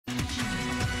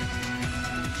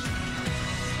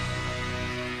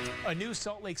A new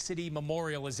Salt Lake City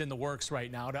memorial is in the works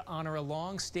right now to honor a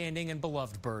long-standing and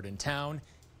beloved bird in town.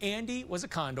 Andy was a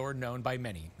condor known by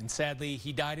many, and sadly,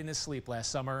 he died in his sleep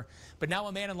last summer. But now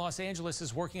a man in Los Angeles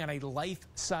is working on a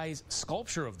life-size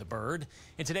sculpture of the bird.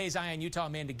 In today's Eye on Utah,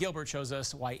 Amanda Gilbert shows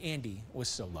us why Andy was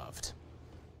so loved.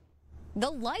 The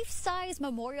life-size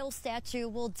memorial statue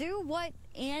will do what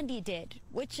Andy did,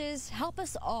 which is help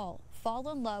us all fall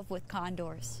in love with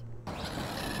condors.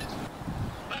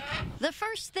 The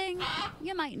first thing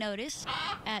you might notice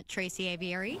at Tracy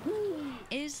Aviary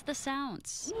is the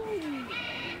sounds,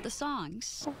 the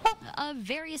songs of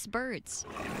various birds.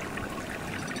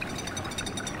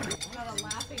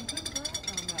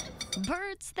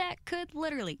 Birds that could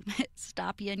literally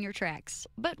stop you in your tracks.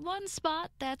 But one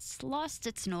spot that's lost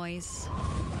its noise.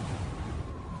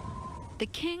 The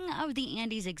King of the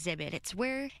Andes exhibit. It's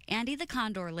where Andy the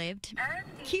Condor lived.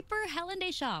 Keeper Helen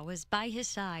Deshaw was by his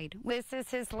side. This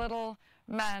is his little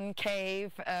man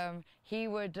cave. He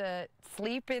would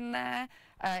sleep in there.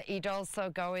 He'd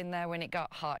also go in there when it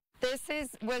got hot. This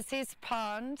was his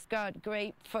pond. Got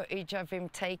great footage of him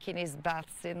taking his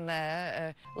baths in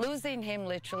there. Losing him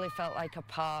literally felt like a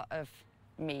part of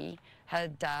me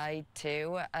had died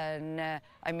too, and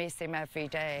I miss him every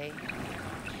day.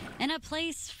 In a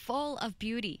place full of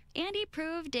beauty, Andy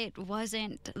proved it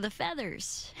wasn't the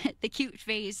feathers, the cute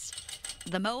face,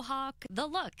 the mohawk, the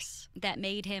looks that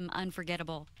made him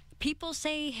unforgettable. People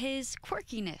say his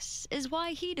quirkiness is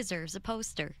why he deserves a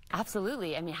poster.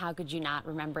 Absolutely. I mean, how could you not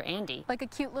remember Andy? Like a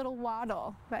cute little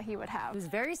waddle that he would have. He was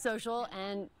very social,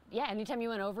 and yeah, anytime you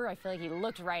went over, I feel like he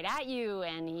looked right at you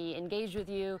and he engaged with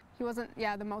you. He wasn't,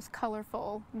 the most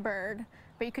colorful bird,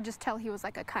 but you could just tell he was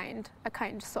like a kind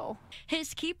soul.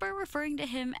 His keeper referring to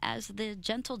him as the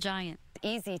gentle giant.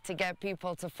 Easy to get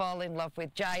people to fall in love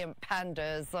with giant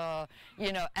pandas or,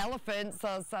 elephants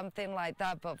or something like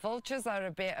that, but vultures are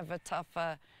a bit of a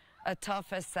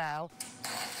tougher sell.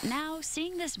 Now,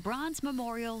 seeing this bronze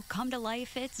memorial come to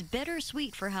life, it's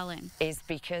bittersweet for Helen. Is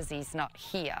because he's not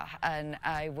here, and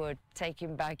I would take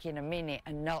him back in a minute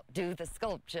and not do the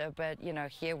sculpture, but,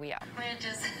 here we are. We're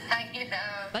just hanging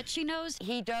out. But she knows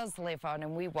he does live on,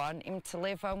 and we want him to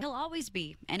live on. He'll always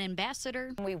be an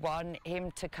ambassador. We want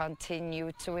him to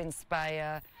continue to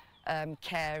inspire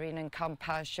caring and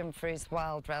compassion for his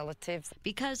wild relatives.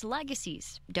 Because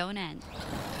legacies don't end.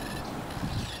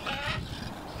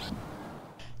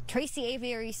 Tracy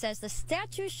Aviary says the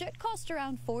statue should cost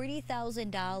around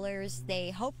 $40,000. They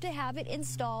hope to have it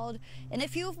installed in a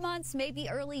few months, maybe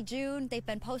early June. They've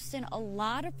been posting a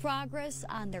lot of progress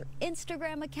on their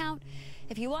Instagram account.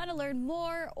 If you want to learn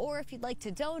more or if you'd like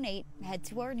to donate, head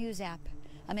to our news app.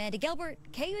 Amanda Gilbert,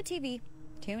 KUTV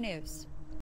 2 News.